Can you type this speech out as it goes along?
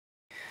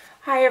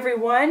Hi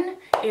everyone,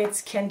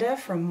 it's Kenda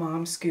from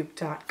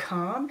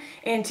momscoop.com,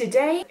 and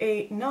today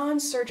a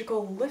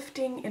non-surgical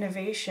lifting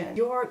innovation,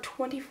 your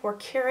 24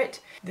 karat.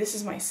 This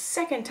is my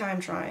second time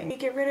trying to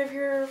get rid of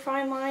your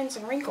fine lines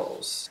and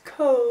wrinkles.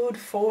 Code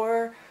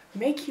for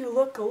make you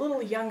look a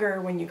little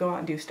younger when you go out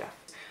and do stuff.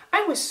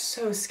 I was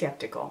so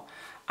skeptical.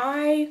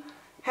 I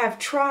have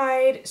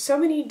tried so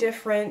many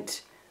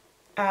different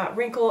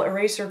wrinkle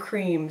eraser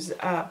creams,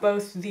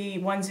 both the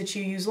ones that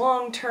you use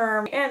long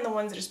term and the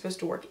ones that are supposed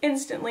to work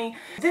instantly.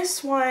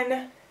 This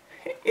one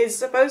is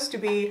supposed to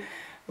be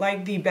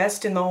like the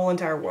best in the whole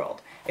entire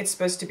world. It's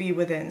supposed to be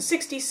within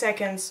 60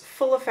 seconds,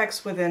 full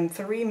effects within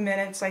 3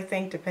 minutes, I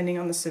think, depending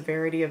on the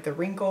severity of the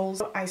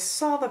wrinkles. I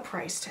saw the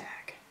price tag.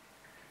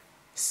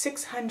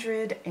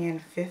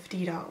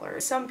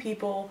 $650. Some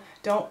people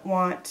don't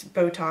want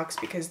Botox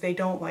because they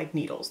don't like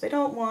needles. They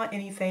don't want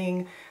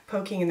anything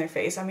poking in their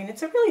face. I mean,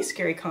 it's a really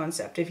scary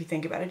concept if you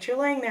think about it. You're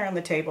laying there on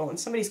the table and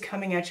somebody's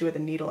coming at you with a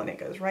needle and it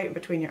goes right in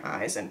between your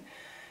eyes. And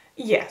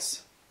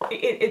yes,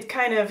 it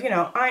kind of, you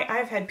know,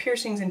 I've had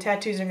piercings and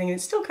tattoos and everything, and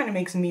it still kind of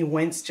makes me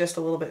wince just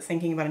a little bit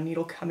thinking about a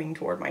needle coming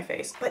toward my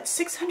face. But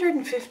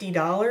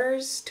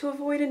 $650 to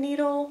avoid a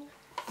needle?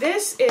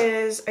 This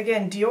is,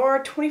 again,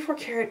 Dior 24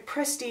 karat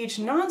prestige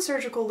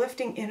non-surgical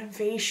lifting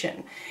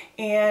innovation,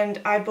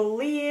 and I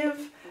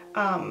believe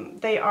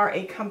they are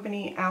a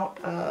company out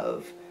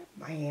of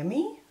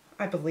Miami,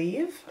 I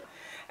believe.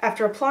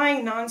 After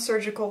applying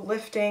non-surgical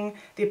lifting,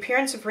 the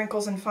appearance of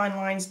wrinkles and fine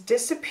lines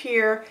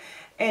disappear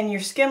and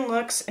your skin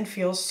looks and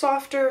feels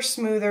softer,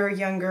 smoother,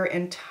 younger,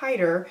 and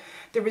tighter.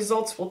 The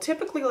results will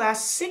typically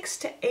last 6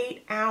 to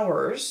 8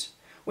 hours,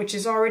 which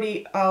is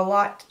already a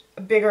lot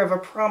bigger of a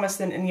promise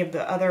than any of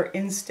the other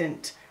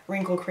instant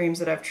wrinkle creams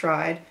that I've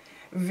tried,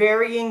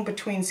 varying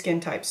between skin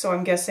types. So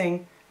I'm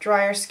guessing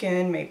drier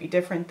skin may be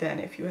different than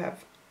if you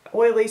have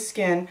oily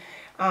skin.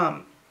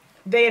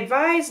 They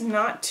advise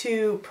not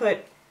to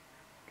put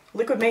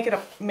liquid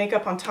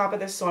makeup on top of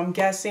this, so I'm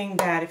guessing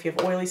that if you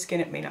have oily skin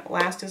it may not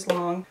last as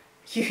long.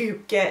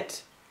 You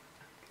get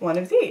one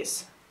of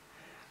these,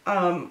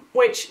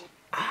 which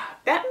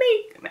that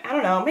may, I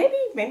don't know,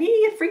 maybe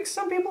it freaks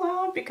some people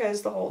out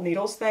because the whole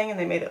needles thing and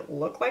they made it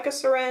look like a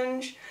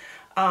syringe.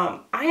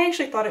 I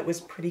actually thought it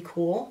was pretty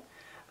cool.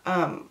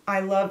 I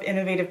love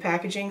innovative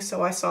packaging,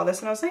 so I saw this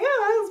and I was like,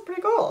 oh, that's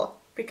pretty cool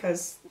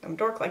because I'm a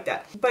dork like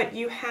that. But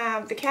you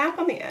have the cap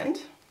on the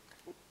end,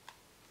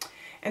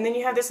 and then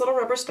you have this little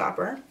rubber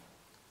stopper,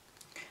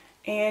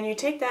 and you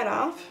take that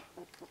off,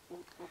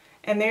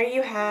 and there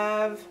you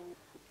have,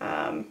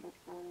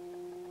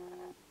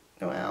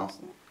 well,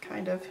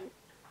 kind of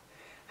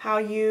how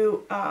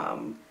you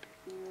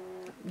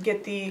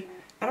get the,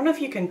 I don't know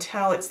if you can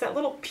tell, it's that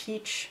little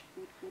peach.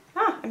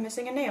 I'm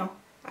missing a nail.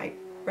 I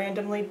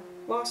randomly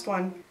lost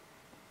one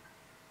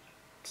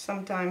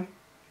sometime.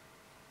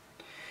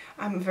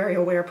 I'm a very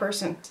aware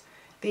person.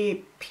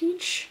 The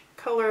peach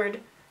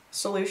colored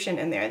solution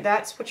in there,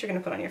 that's what you're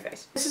gonna put on your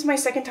face. This is my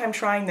second time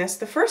trying this.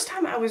 The first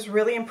time I was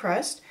really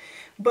impressed,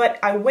 but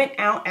I went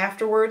out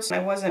afterwards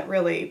and I wasn't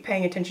really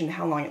paying attention to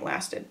how long it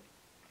lasted.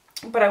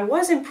 But I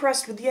was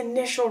impressed with the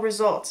initial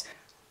results.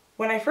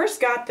 When I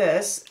first got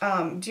this,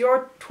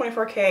 Dior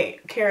 24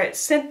 karat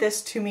sent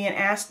this to me and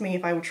asked me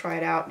if I would try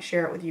it out and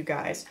share it with you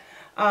guys.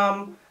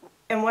 And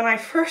when I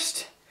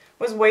first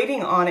was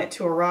waiting on it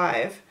to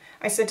arrive,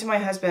 I said to my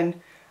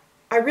husband,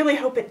 I really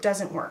hope it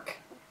doesn't work.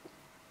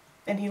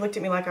 And he looked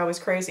at me like I was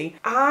crazy.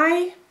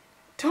 I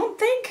don't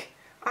think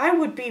I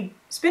would be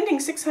spending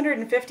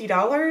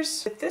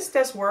 $650. If this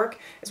does work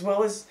as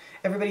well as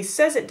everybody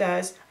says it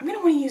does, I'm going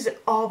to want to use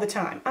it all the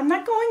time. I'm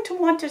not going to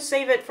want to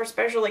save it for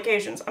special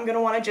occasions. I'm going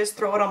to want to just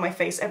throw it on my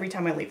face every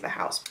time I leave the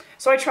house.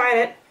 So I tried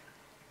it,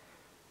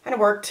 and it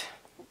worked,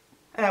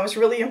 and I was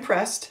really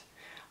impressed,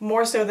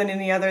 more so than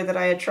any other that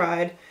I had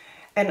tried,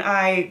 and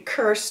I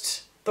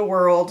cursed the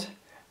world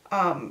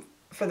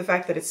for the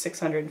fact that it's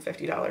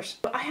 $650.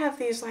 I have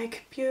these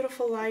like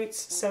beautiful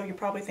lights, so you're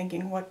probably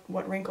thinking,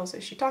 what wrinkles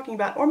is she talking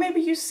about? Or maybe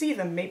you see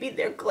them, maybe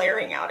they're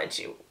glaring out at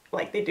you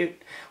like they do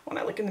when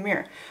I look in the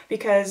mirror.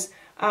 Because,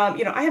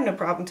 you know, I have no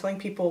problem telling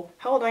people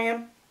how old I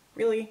am,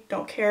 really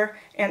don't care,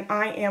 and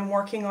I am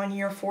working on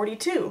year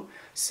 42.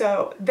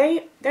 So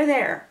they're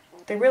there,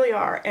 they really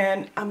are.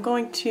 And I'm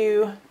going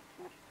to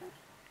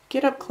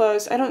get up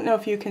close. I don't know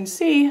if you can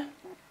see,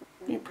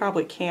 you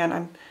probably can,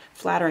 I'm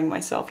flattering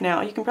myself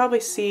now. You can probably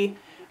see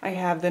I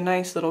have the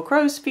nice little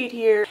crow's feet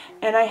here,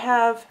 and I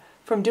have,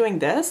 from doing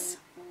this,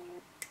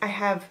 I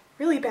have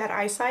really bad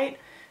eyesight,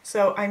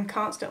 so I'm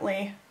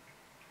constantly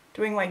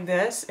doing like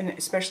this, and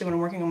especially when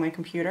I'm working on my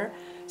computer.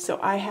 So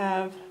I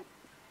have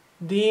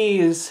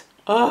these,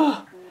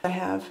 I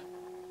have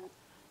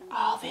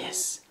all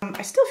this.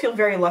 I still feel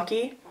very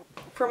lucky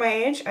for my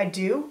age, I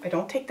do. I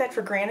don't take that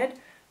for granted,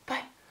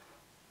 but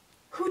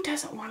who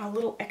doesn't want a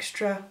little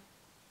extra?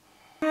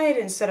 I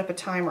didn't set up a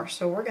timer,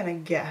 so we're gonna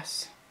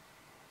guess.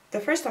 The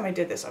first time I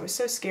did this, I was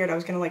so scared I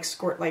was gonna like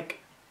squirt like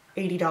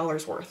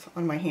 $80 worth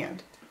on my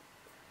hand.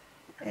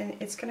 And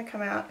it's gonna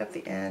come out at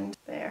the end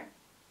there,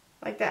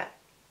 like that.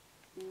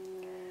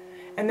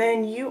 And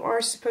then you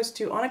are supposed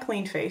to, on a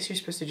clean face, you're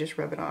supposed to just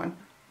rub it on.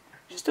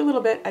 Just a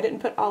little bit. I didn't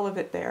put all of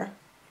it there.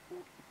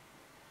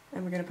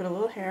 And we're going to put a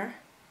little here.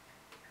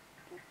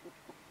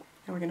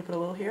 And we're going to put a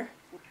little here.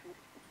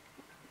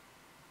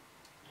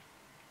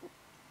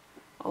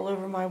 All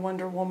over my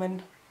Wonder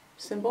Woman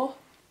symbol.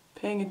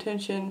 Paying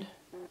attention.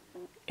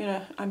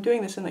 I'm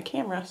doing this in the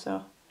camera,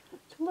 so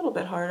it's a little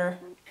bit harder.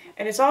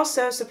 And it's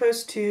also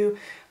supposed to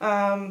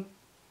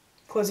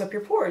close up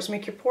your pores,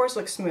 make your pores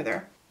look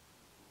smoother.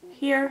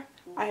 Here,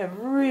 I have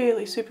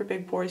really super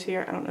big pores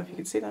here. I don't know if you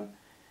can see them.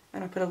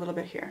 And I put a little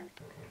bit here.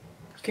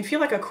 You can feel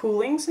like a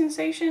cooling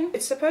sensation.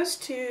 It's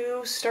supposed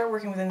to start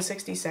working within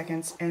 60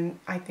 seconds and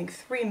I think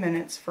 3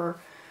 minutes for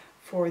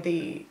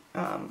the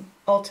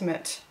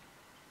ultimate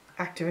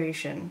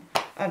activation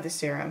of the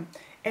serum.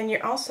 And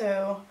you're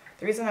also,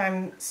 the reason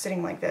I'm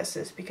sitting like this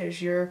is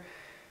because you're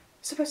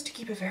supposed to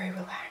keep a very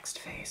relaxed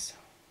face.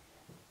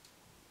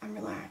 I'm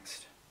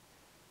relaxed.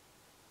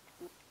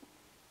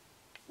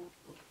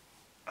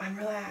 I'm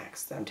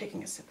relaxed. I'm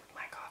taking a sip of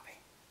my coffee.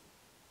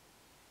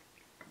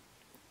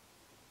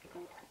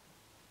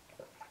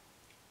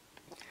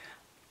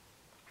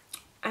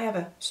 I have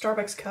a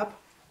Starbucks cup.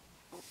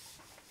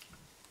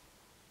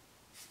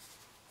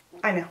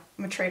 I know,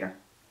 I'm a traitor.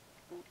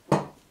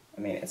 I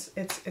mean,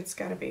 it's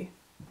gotta be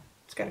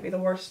the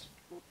worst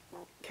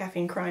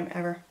caffeine crime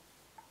ever.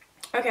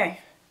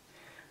 Okay,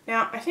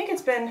 now I think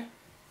it's been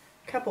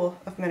a couple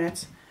of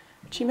minutes,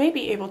 but you may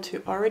be able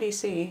to already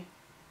see.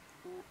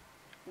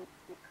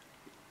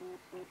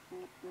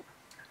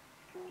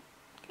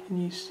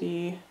 Can you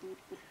see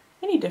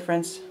any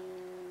difference?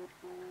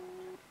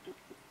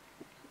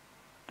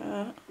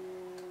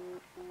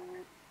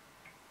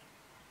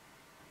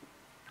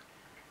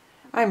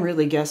 I'm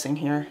really guessing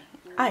here.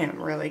 I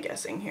am really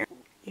guessing here.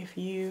 If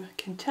you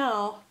can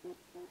tell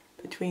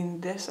between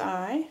this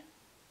eye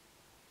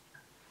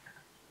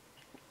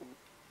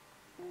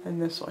and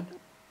this one.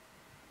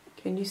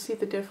 Can you see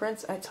the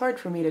difference? It's hard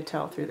for me to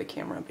tell through the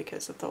camera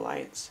because of the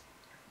lights.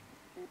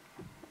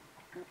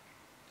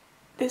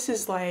 This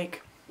is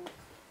like,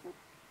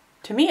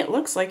 to me it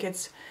looks like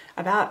it's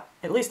about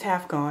at least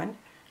half gone,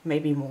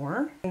 maybe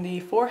more. And the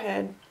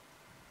forehead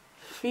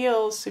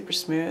feels super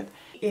smooth.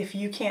 If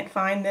you can't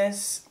find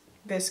this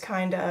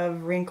kind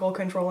of wrinkle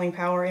controlling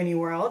power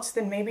anywhere else,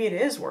 then maybe it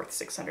is worth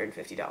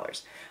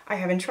 $650. I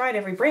haven't tried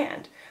every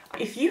brand.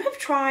 If you have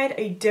tried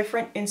a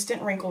different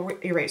instant wrinkle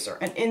eraser,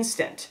 an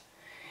instant,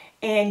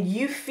 and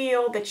you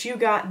feel that you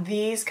got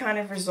these kind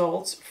of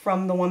results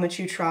from the one that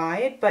you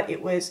tried, but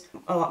it was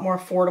a lot more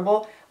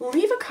affordable,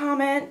 leave a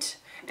comment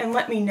and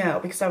let me know,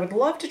 because I would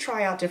love to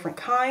try out different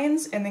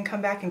kinds and then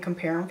come back and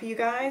compare them for you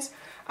guys.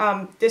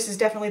 This is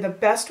definitely the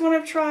best one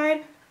I've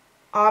tried,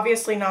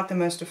 obviously not the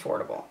most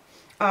affordable.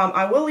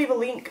 I will leave a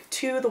link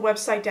to the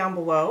website down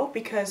below,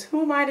 because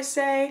who am I to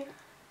say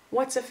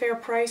what's a fair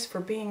price for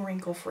being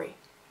wrinkle-free?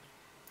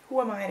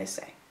 Who am I to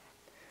say?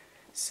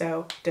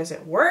 So, does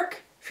it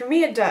work? For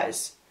me it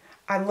does.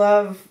 I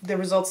love the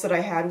results that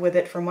I had with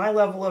it for my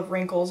level of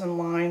wrinkles and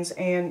lines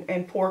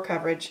and pore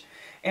coverage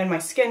and my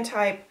skin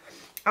type.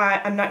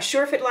 I'm not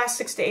sure if it lasts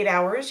 6 to 8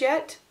 hours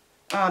yet.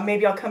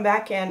 Maybe I'll come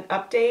back and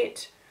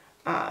update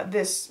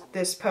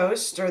this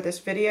post or this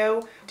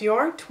video.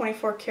 Dior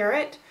 24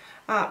 karat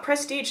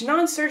Prestige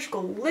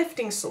non-surgical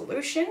lifting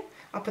solution.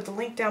 I'll put the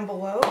link down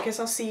below. I guess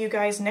I'll see you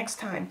guys next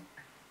time.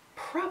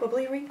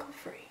 Probably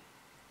wrinkle-free.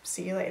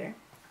 See you later.